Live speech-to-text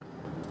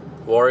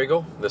War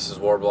Eagle. This is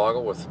War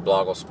Blogle with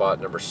BlogleSpot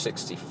number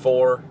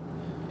 64.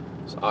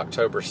 It's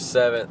October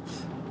 7th,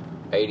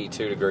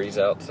 82 degrees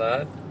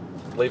outside.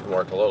 Leaving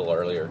work a little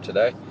earlier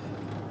today.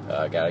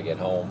 Gotta get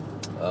home.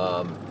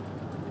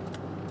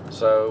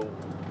 So,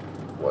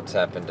 what's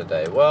happened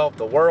today? Well,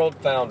 the world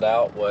found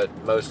out what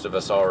most of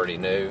us already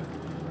knew,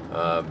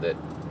 that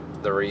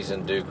the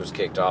reason Duke was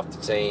kicked off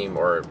the team,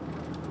 or,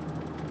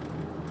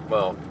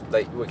 well,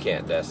 we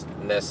can't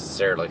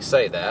necessarily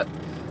say that,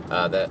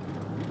 that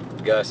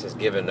Gus has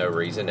given no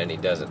reason, and he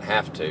doesn't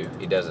have to.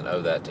 He doesn't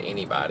owe that to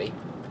anybody,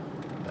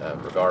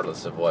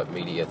 regardless of what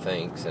media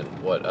thinks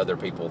and what other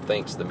people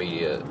thinks the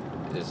media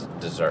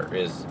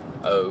is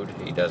owed.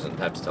 He doesn't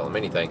have to tell them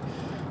anything.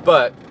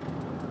 But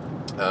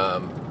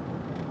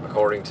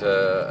according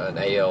to an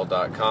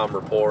AL.com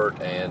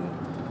report and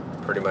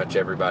pretty much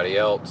everybody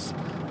else,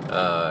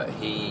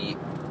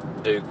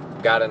 Duke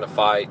got in a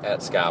fight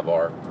at Sky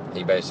Bar.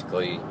 He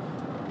basically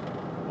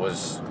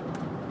was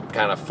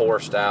kind of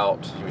forced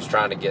out. He was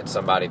trying to get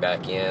somebody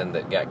back in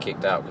that got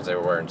kicked out because they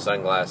were wearing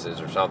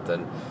sunglasses or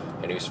something,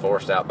 and he was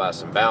forced out by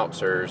some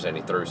bouncers, and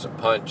he threw some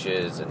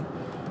punches. And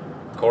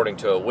according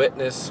to a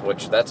witness,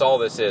 which that's all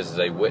this is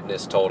a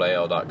witness told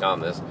AL.com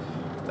this,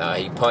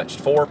 he punched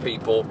 4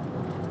 people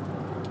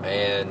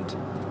and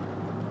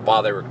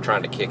while they were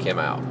trying to kick him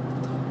out.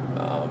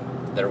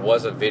 There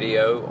was a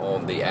video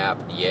on the app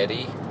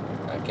Yeti.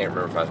 I can't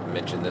remember if I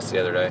mentioned this the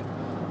other day,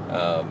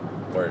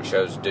 where it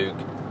shows Duke.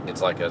 It's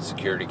like a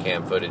security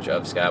cam footage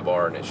of Sky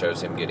Bar, and it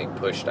shows him getting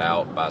pushed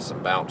out by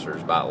some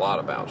bouncers, by a lot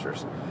of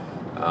bouncers.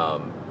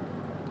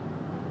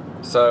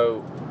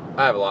 So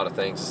I have a lot of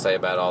things to say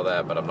about all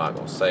that, but I'm not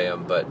going to say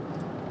them. But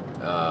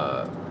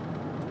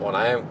what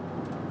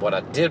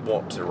I did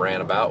want to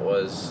rant about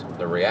was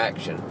the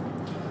reaction.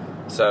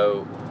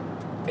 So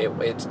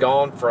it's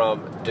gone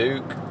from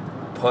Duke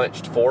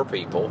punched 4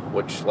 people,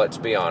 which, let's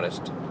be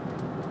honest,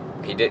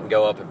 he didn't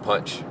go up and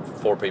punch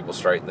 4 people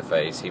straight in the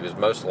face. He was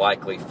most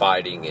likely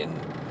fighting and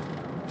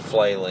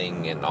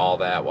flailing and all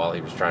that while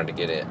he was trying to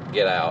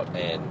get out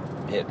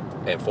and hit,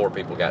 and 4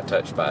 people got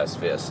touched by his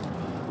fist.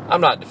 I'm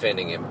not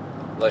defending him.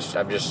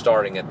 I'm just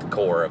starting at the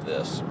core of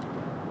this.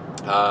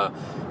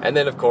 And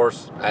then, of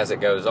course, as it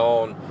goes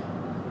on,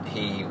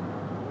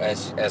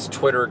 as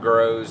Twitter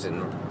grows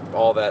and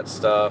all that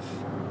stuff,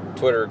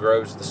 Twitter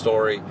grows the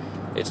story.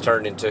 It's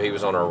turned into he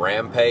was on a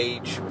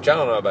rampage, which I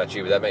don't know about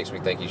you, but that makes me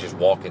think he's just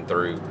walking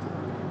through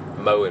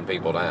mowing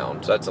people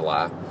down. So that's a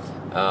lie.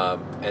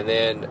 And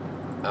then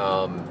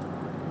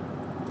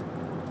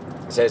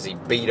it says he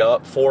beat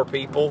up 4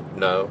 people.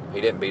 No,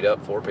 he didn't beat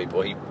up 4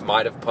 people. He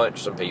might have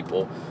punched some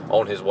people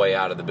on his way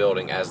out of the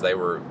building as they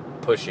were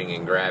pushing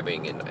and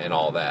grabbing and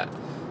all that.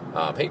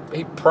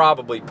 He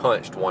probably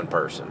punched 1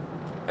 person,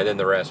 and then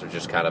the rest was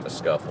just kind of a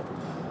scuffle.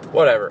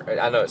 Whatever.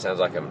 I know it sounds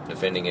like I'm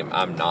defending him.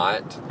 I'm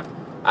not.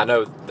 I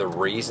know the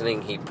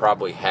reasoning he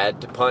probably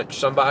had to punch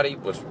somebody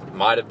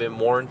might have been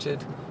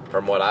warranted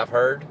from what I've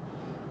heard.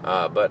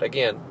 But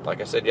again,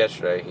 like I said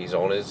yesterday, he was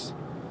on his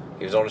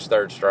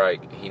 3rd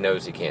strike. He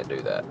knows he can't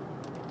do that.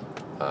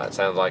 It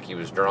sounds like he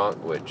was drunk,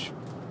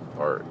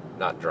 or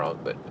not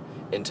drunk, but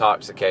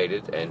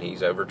intoxicated, and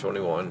he's over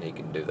 21. He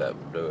can do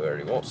whatever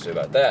he wants to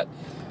about that.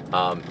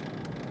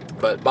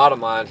 But bottom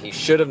line, he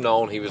should have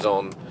known he was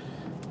on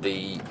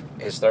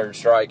his 3rd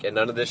strike, and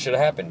none of this should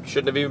have happened.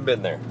 Shouldn't have even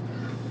been there.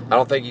 I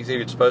don't think he's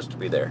even supposed to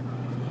be there.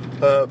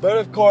 But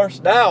of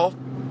course, now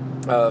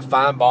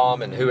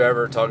Feinbaum and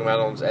whoever talking about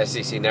it on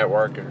SEC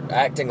Network are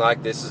acting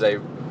like this is a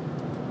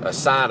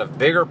sign of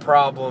bigger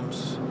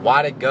problems.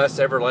 Why did Gus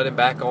ever let him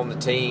back on the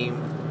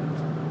team?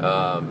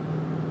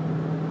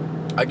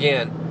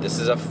 Again, this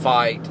is a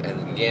fight,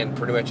 and again,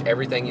 pretty much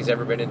everything he's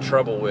ever been in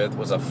trouble with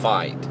was a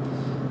fight.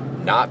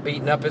 Not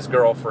beating up his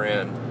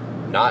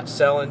girlfriend, not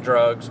selling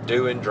drugs,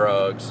 doing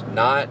drugs,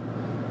 not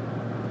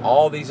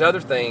all these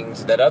other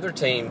things that other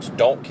teams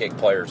don't kick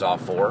players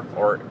off for,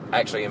 or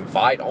actually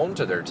invite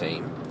onto their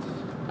team.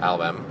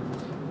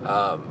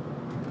 Alabama,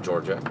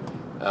 Georgia.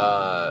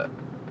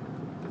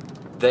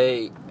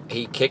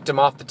 He kicked him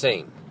off the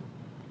team,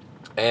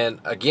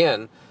 and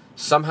again,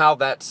 somehow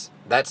that's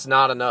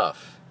not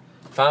enough.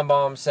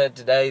 Feinbaum said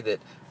today that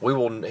we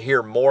will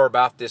hear more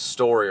about this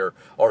story,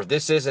 or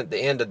this isn't the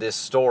end of this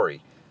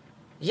story.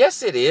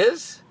 Yes, it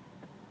is.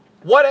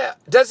 What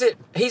does it?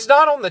 He's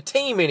not on the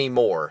team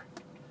anymore.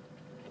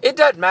 It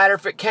doesn't matter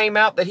if it came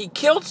out that he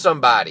killed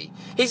somebody.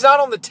 He's not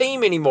on the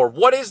team anymore.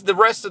 What is the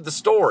rest of the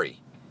story?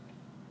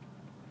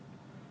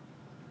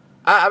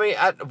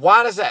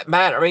 Why does that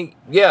matter? I mean,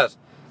 yes,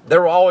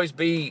 there will always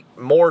be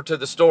more to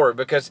the story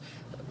because,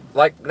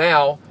 like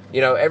now,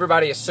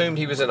 everybody assumed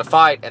he was in a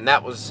fight and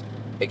that was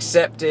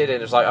accepted,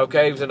 and it's like,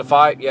 okay, he was in a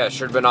fight. Yeah,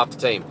 should have been off the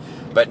team.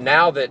 But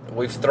now that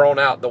we've thrown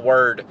out the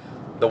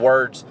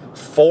words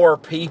 4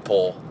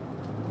 people,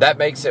 that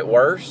makes it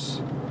worse.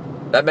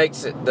 That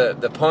makes it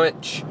the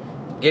punch,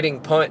 getting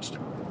punched,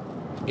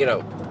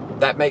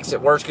 that makes it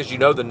worse because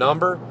the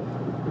number.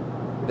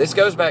 This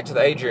goes back to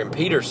the Adrian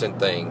Peterson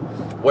thing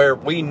where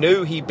we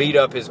knew he beat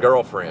up his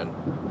girlfriend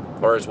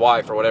or his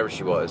wife or whatever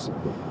she was.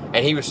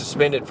 and he was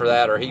suspended for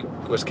that, or he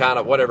was kind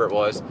of whatever it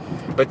was.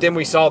 But then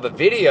we saw the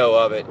video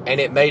of it, and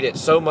it made it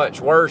so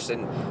much worse,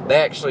 and they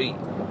actually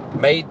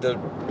made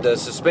the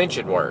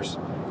suspension worse.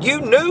 You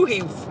knew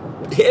he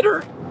hit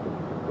her.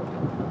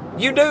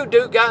 You knew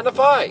Duke got in a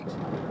fight.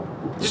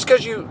 Just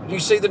because you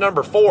see the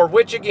number 4,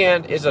 which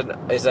again is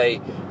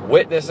a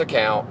witness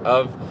account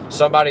of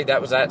somebody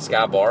that was at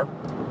Sky Bar.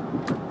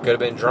 Could have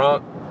been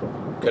drunk.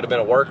 Could have been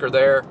a worker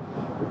there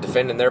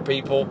defending their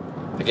people.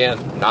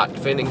 Again, not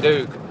defending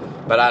Duke,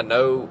 but I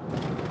know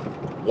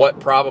what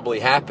probably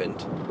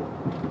happened.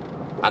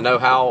 I know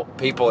how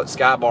people at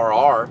Sky Bar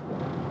are.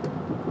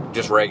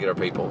 Just regular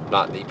people,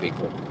 not the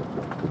people.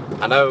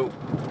 I know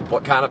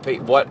what kind of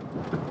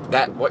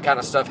what kind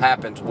of stuff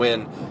happens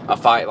when a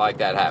fight like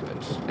that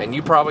happens, and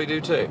you probably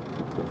do too.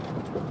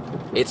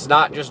 It's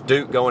not just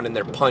Duke going in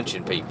there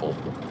punching people.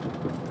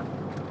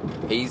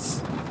 He's,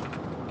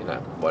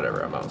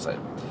 whatever I'm not saying.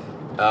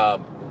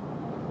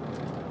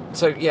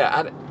 So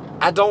yeah,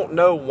 I don't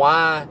know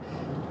why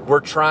we're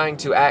trying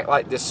to act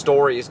like this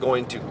story is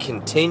going to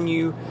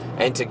continue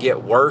and to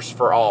get worse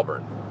for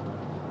Auburn.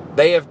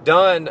 They have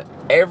done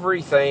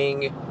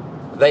everything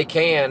they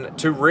can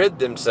to rid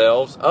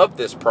themselves of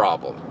this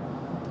problem.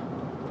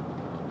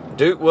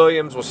 Duke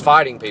Williams was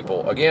fighting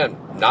people. Again,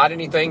 not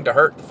anything to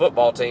hurt the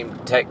football team,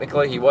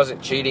 technically. He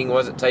wasn't cheating,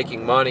 wasn't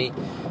taking money,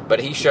 but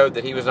he showed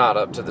that he was not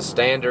up to the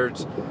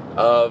standards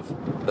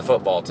of the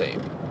football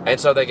team. And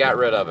so they got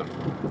rid of him.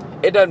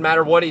 It doesn't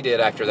matter what he did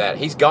after that.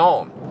 He's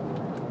gone.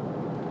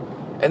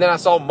 And then I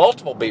saw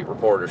multiple beat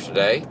reporters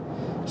today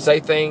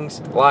say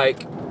things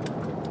like,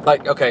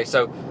 okay,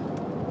 so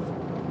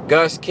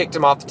Gus kicked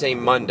him off the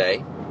team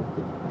Monday,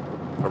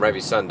 or maybe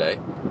Sunday.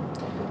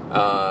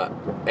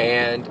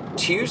 And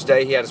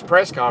Tuesday he had his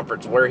press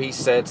conference where he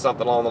said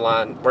something along the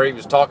line, where he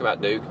was talking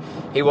about Duke.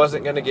 He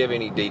wasn't going to give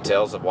any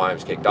details of why he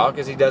was kicked off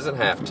because he doesn't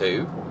have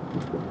to.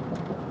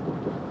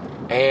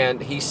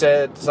 And he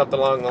said something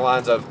along the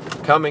lines of,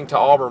 coming to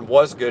Auburn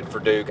was good for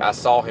Duke. I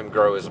saw him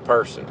grow as a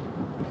person.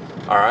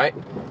 All right.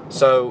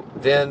 So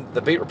then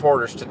the beat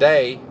reporters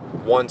today,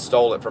 one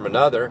stole it from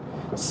another,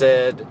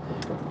 said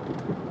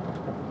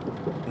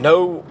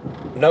no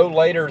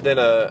later than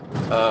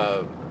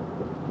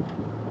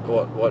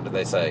what did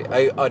they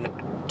say?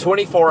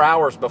 24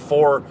 hours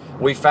before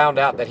we found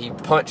out that he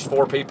punched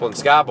 4 people in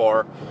Sky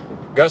Bar,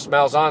 Gus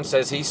Malzahn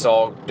says he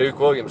saw Duke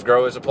Williams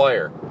grow as a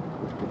player.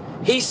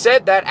 He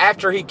said that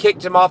after he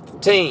kicked him off the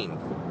team.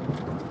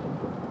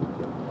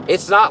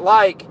 It's not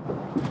like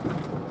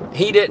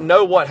he didn't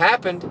know what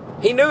happened.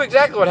 He knew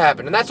exactly what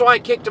happened, and that's why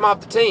he kicked him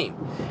off the team.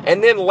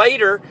 And then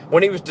later,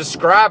 when he was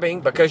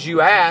describing, because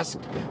you asked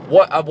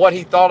what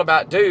he thought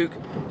about Duke,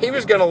 he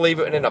was going to leave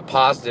it in a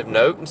positive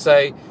note and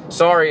say,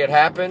 sorry it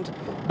happened,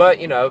 but,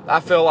 I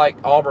feel like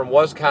Auburn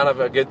was kind of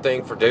a good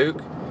thing for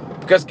Duke.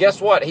 Because guess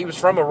what? He was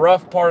from a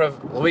rough part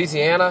of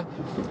Louisiana.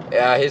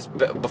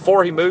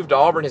 Before he moved to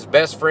Auburn, his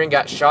best friend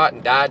got shot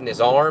and died in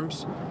his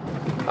arms.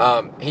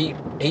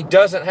 He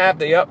doesn't have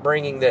the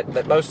upbringing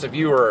that most of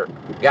you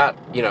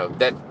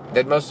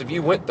that most of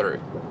you went through.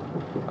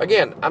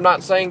 Again, I'm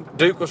not saying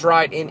Duke was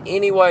right in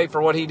any way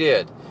for what he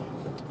did.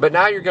 But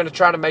now you're going to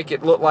try to make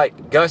it look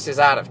like Gus is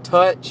out of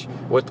touch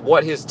with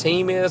what his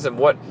team is and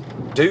what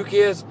Duke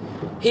is.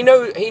 He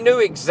knew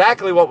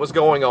exactly what was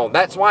going on.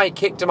 That's why he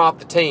kicked him off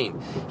the team.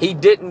 He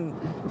didn't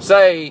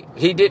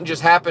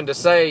just happen to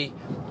say,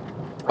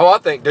 oh, I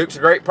think Duke's a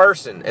great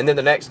person, and then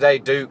the next day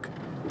Duke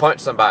punched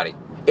somebody.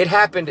 It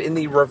happened in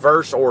the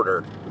reverse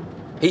order.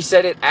 He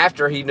said it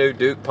after he knew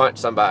Duke punched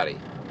somebody.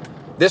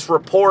 This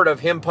report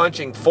of him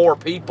punching 4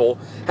 people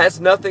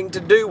has nothing to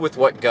do with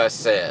what Gus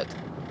said.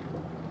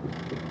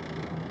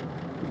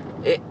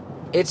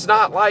 It's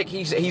not like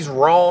he's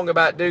wrong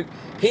about Duke.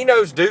 He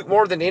knows Duke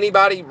more than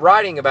anybody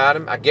writing about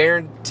him. I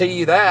guarantee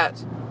you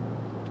that.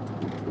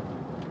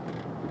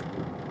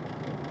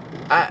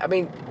 I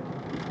mean,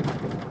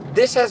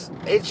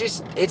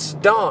 it's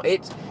done.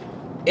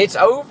 It's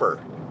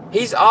over.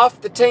 He's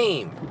off the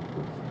team.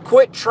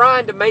 Quit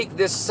trying to make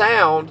this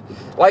sound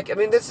like,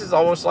 this is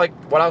almost like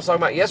what I was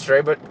talking about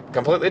yesterday, but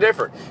completely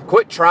different.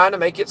 Quit trying to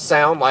make it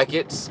sound like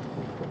it's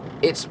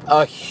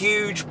a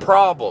huge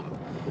problem.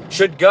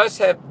 Should Gus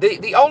have,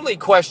 the only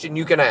question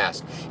you can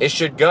ask is,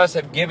 should Gus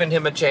have given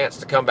him a chance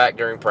to come back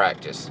during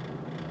practice?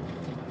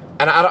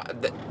 And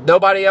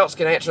nobody else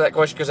can answer that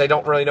question because they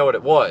don't really know what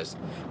it was.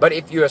 But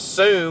if you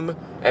assume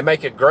and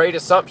make a great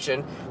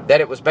assumption that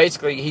it was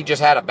basically he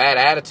just had a bad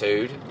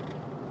attitude,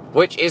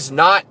 which is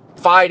not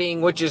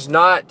fighting, which is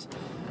not,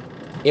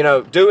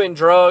 doing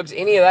drugs,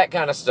 any of that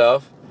kind of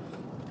stuff,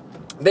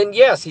 then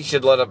yes, he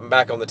should let him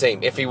back on the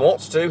team. If he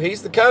wants to,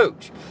 he's the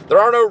coach. There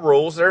are no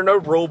rules. There are no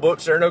rule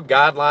books. There are no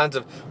guidelines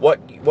of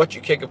what you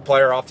kick a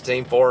player off the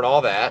team for and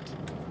all that.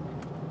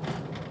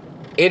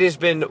 It has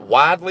been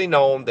widely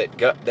known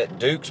that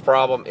Duke's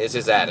problem is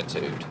his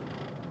attitude.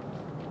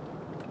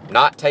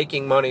 Not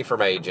taking money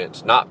from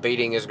agents, not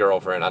beating his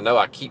girlfriend. I know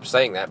I keep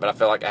saying that, but I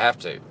feel like I have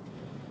to.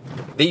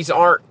 These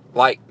aren't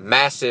like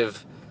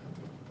massive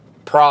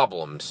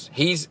problems.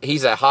 He's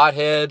a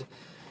hothead.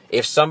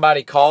 If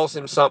somebody calls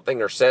him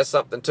something or says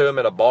something to him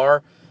at a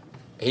bar,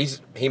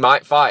 he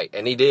might fight,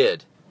 and he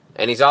did.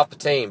 And he's off the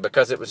team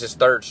because it was his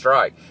third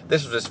strike.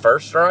 This was his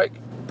first strike?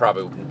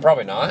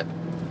 Probably not.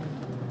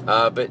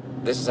 But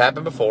this has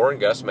happened before,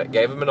 and Gus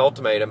gave him an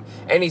ultimatum,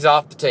 and he's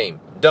off the team.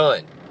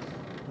 Done.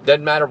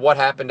 Doesn't matter what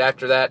happened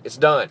after that. It's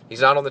done.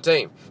 He's not on the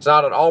team. It's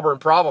not an Auburn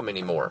problem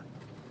anymore.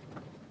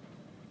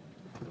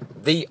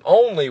 The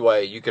only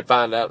way you could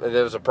find out that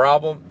there was a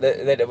problem,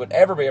 that it would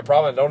ever be a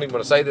problem, I don't even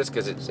want to say this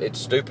because it's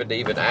stupid to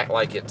even act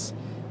like it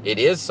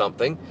is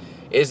something,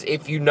 is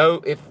if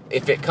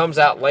it comes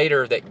out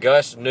later that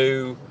Gus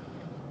knew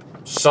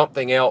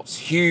something else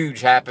huge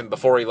happened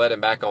before he let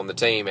him back on the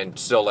team and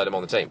still let him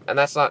on the team. And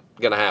that's not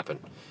going to happen.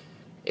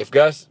 If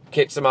Gus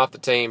kicks him off the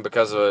team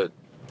because of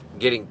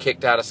getting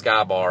kicked out of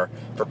Sky Bar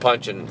for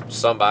punching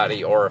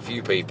somebody or a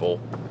few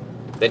people,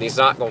 then he's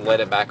not going to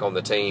let him back on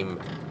the team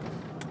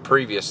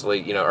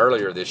previously,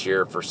 earlier this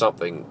year for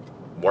something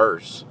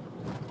worse.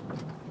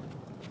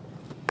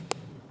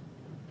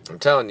 I'm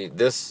telling you,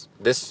 this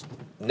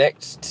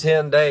next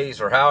 10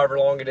 days or however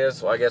long it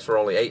is, well, I guess we're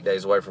only 8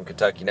 days away from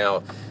Kentucky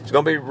now. It's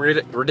going to be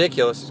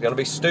ridiculous. It's going to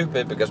be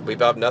stupid because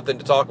people have nothing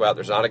to talk about.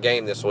 There's not a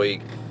game this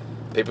week.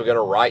 People are going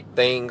to write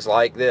things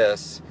like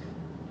this,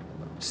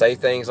 say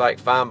things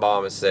like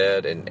Feinbaum has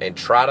said, and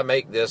try to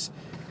make this,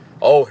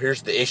 oh,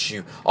 here's the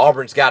issue.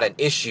 Auburn's got an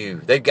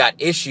issue. They've got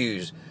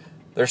issues.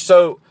 There's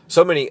so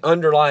many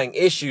underlying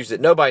issues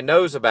that nobody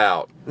knows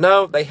about.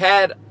 No, they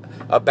had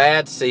a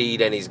bad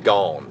seed and he's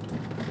gone.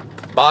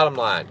 Bottom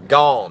line,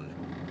 gone.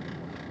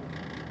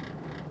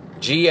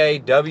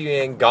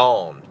 G-A-W-N,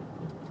 gone.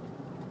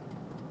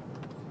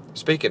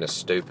 Speaking of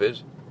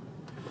stupid,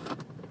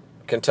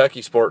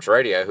 Kentucky Sports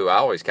Radio, who I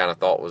always kind of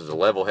thought was a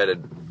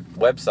level-headed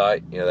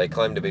website, they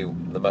claim to be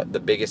the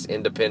biggest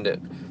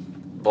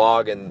independent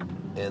blog in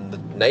the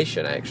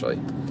nation, actually.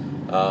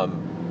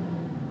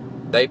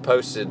 They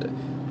posted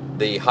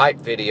the hype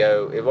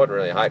video. It wasn't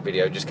really a hype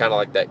video, just kind of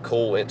like that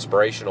cool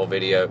inspirational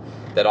video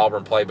that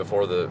Auburn played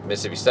before the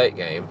Mississippi State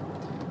game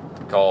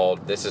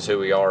called This Is Who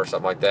We Are or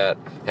something like that.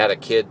 Had a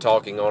kid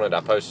talking on it. I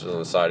posted it on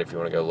the site if you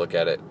want to go look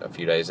at it a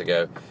few days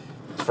ago.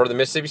 It's for the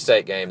Mississippi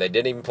State game. They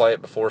didn't even play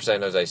it before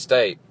San Jose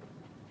State.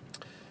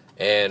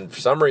 And for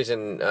some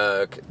reason,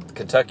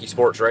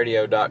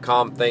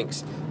 KentuckySportsRadio.com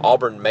thinks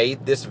Auburn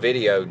made this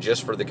video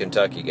just for the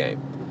Kentucky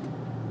game.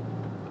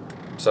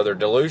 So they're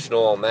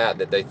delusional on that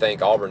they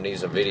think Auburn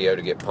needs a video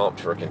to get pumped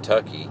for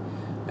Kentucky.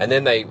 And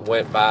then they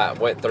went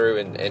through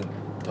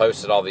and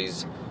posted all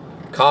these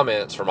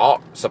comments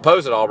from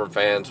supposed Auburn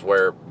fans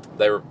where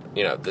they were,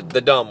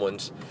 the dumb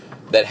ones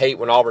that hate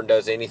when Auburn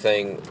does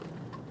anything.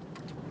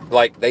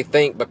 Like, they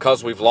think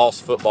because we've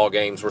lost football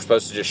games, we're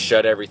supposed to just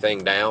shut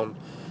everything down.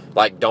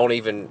 Like, don't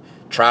even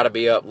try to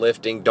be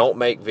uplifting. Don't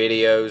make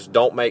videos.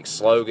 Don't make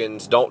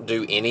slogans. Don't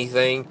do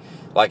anything.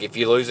 Like, if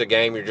you lose a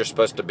game, you're just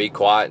supposed to be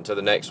quiet until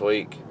the next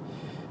week.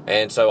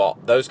 And so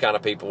those kind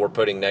of people were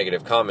putting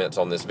negative comments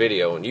on this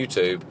video on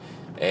YouTube.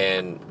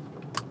 And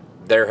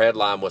their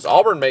headline was,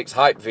 Auburn makes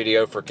hype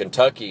video for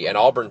Kentucky and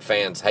Auburn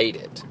fans hate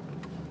it.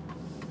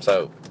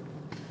 So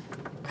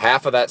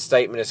half of that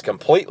statement is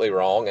completely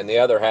wrong, and the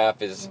other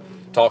half is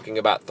talking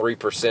about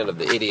 3% of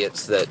the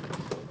idiots that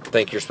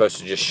think you're supposed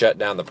to just shut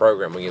down the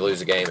program when you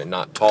lose a game and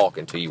not talk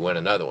until you win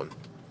another one.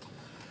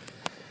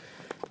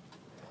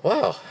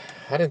 Wow.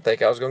 I didn't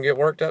think I was going to get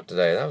worked up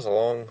today. That was a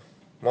long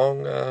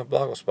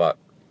BlogleSpot.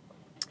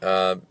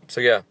 So,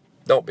 yeah,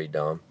 don't be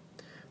dumb.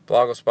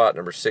 BlogleSpot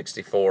number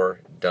 64,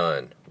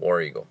 done.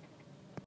 War Eagle.